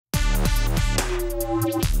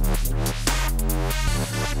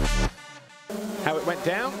How it went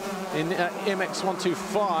down in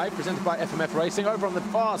EMX125, presented by FMF Racing. Over on the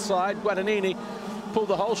far side, Guadagnini pulled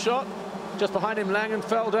the whole shot. Just behind him,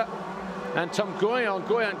 Langenfelder and Tom Goyon.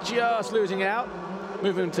 Goyon just losing out,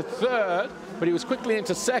 moving to third, but he was quickly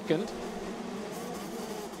into second.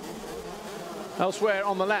 Elsewhere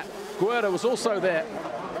on the lap, Guerra was also there,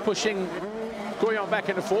 pushing Goyon back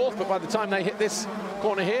into fourth, but by the time they hit this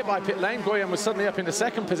corner here by pit lane, Goyon was suddenly up into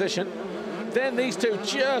second position. Then these two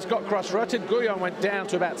just got cross-rutted. Goyon went down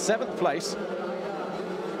to about 7th place.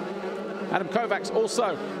 Adam Kovacs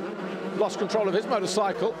also lost control of his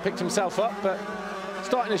motorcycle, picked himself up, but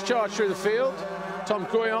starting his charge through the field. Tom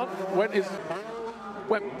Goyon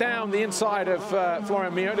went down the inside of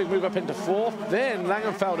Florian Mio to move up into 4th. Then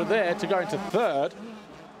Langenfelder there to go into 3rd.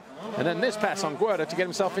 And then this pass on Guerra to get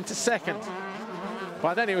himself into 2nd.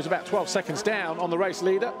 By then he was about 12 seconds down on the race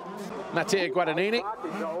leader, Mattia Guadagnini.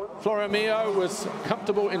 Florian Mio was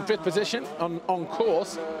comfortable in 5th position on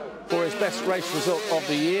course for his best race result of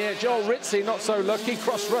the year. Joel Rizzi not so lucky,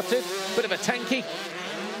 cross-rutted, bit of a tanky.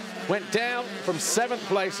 Went down from 7th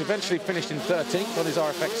place, eventually finished in 13th on his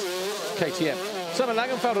RFX KTM. Simon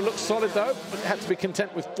Langenfelder looked solid though, but had to be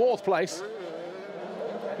content with 4th place.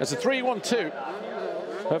 As a 3-1-2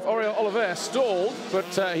 of Oriol Oliver stalled, but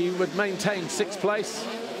he would maintain 6th place.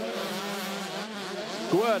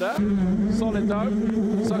 Guerra, solid though,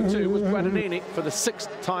 so too was Guadagnini for the 6th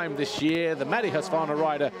time this year. The Matti Husqvarna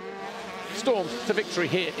rider stormed to victory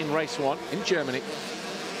here in Race 1 in Germany.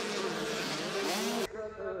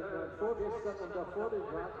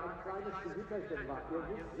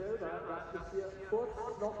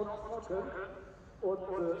 Und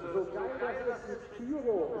so geil das ist mit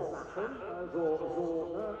Pyro-Sachen, also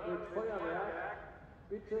mit Feuerwerk,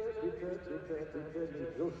 bitte nicht.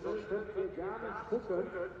 So schnell könnt ihr gar nicht gucken,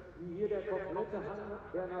 wie hier der komplette Hang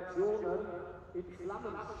der Nationen in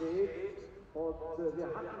Flammen steht. Und wir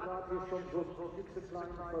hatten gerade hier schon so einen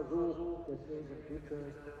klitzekleinen Versuch, deswegen bitte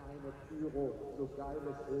eine Pyro, so geil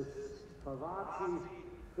es ist. Verwahrt sie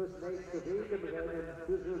fürs nächste Regenrennen,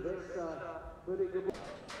 für Silvester.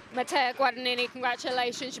 Mattia Guadagnini,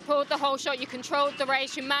 congratulations. You pulled the whole shot, you controlled the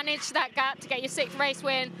race, you managed that gap to get your 6th race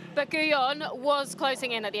win, but Guyon was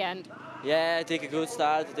closing in at the end. Yeah, I take a good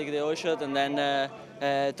start, I take the whole shot, and then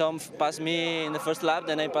Tom passed me in the first lap,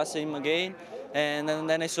 then I passed him again, and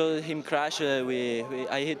then I saw him crash,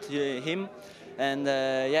 I hit him, and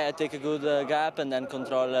yeah, I take a good gap and then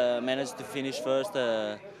control, managed to finish first.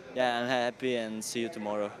 Yeah, I'm happy and see you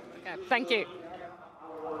tomorrow. Okay, thank you.